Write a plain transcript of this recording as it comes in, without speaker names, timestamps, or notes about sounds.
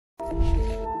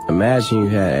Imagine you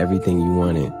had everything you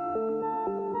wanted.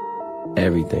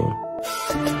 Everything.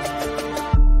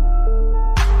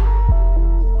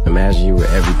 Imagine you were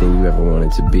everything you ever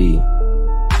wanted to be.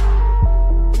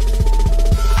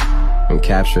 And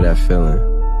capture that feeling.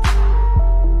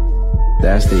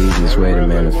 That's the easiest way to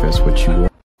manifest what you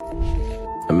want.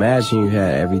 Imagine you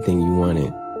had everything you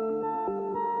wanted.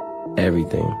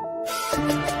 Everything.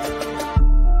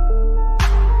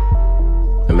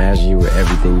 Imagine you were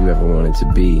everything you ever wanted to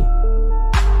be.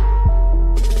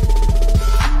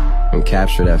 And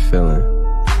capture that feeling.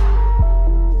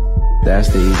 That's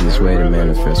the easiest way to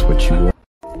manifest what you want.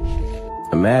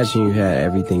 Imagine you had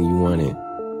everything you wanted.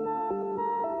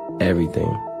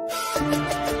 Everything.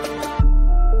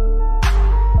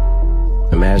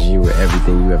 Imagine you were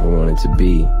everything you ever wanted to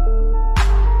be.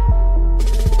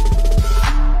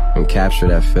 And capture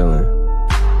that feeling.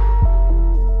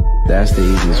 That's the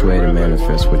easiest way to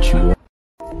manifest what you want.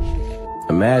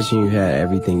 Imagine you had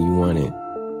everything you wanted.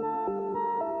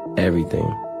 Everything.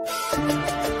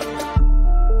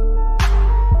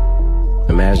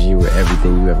 Imagine you were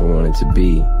everything you ever wanted to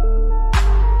be.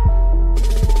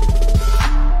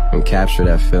 And capture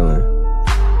that feeling.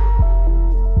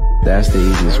 That's the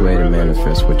easiest way to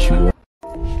manifest what you want.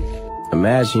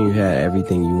 Imagine you had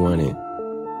everything you wanted.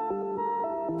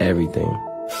 Everything.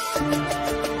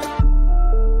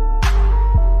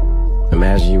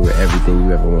 Imagine you were everything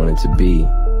you ever wanted to be.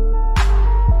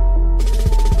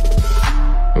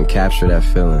 And capture that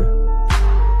feeling.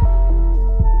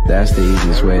 That's the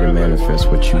easiest way to manifest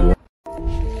what you want.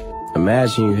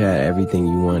 Imagine you had everything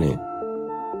you wanted.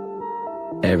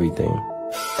 Everything.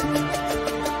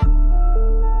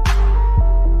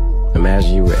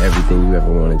 Imagine you were everything you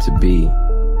ever wanted to be.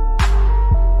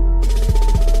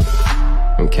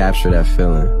 And capture that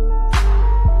feeling.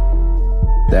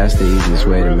 That's the easiest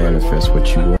way to manifest what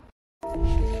you want.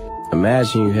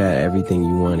 Imagine you had everything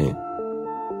you wanted.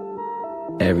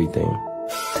 Everything.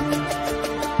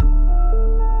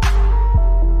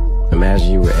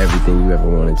 Imagine you were everything you ever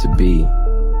wanted to be.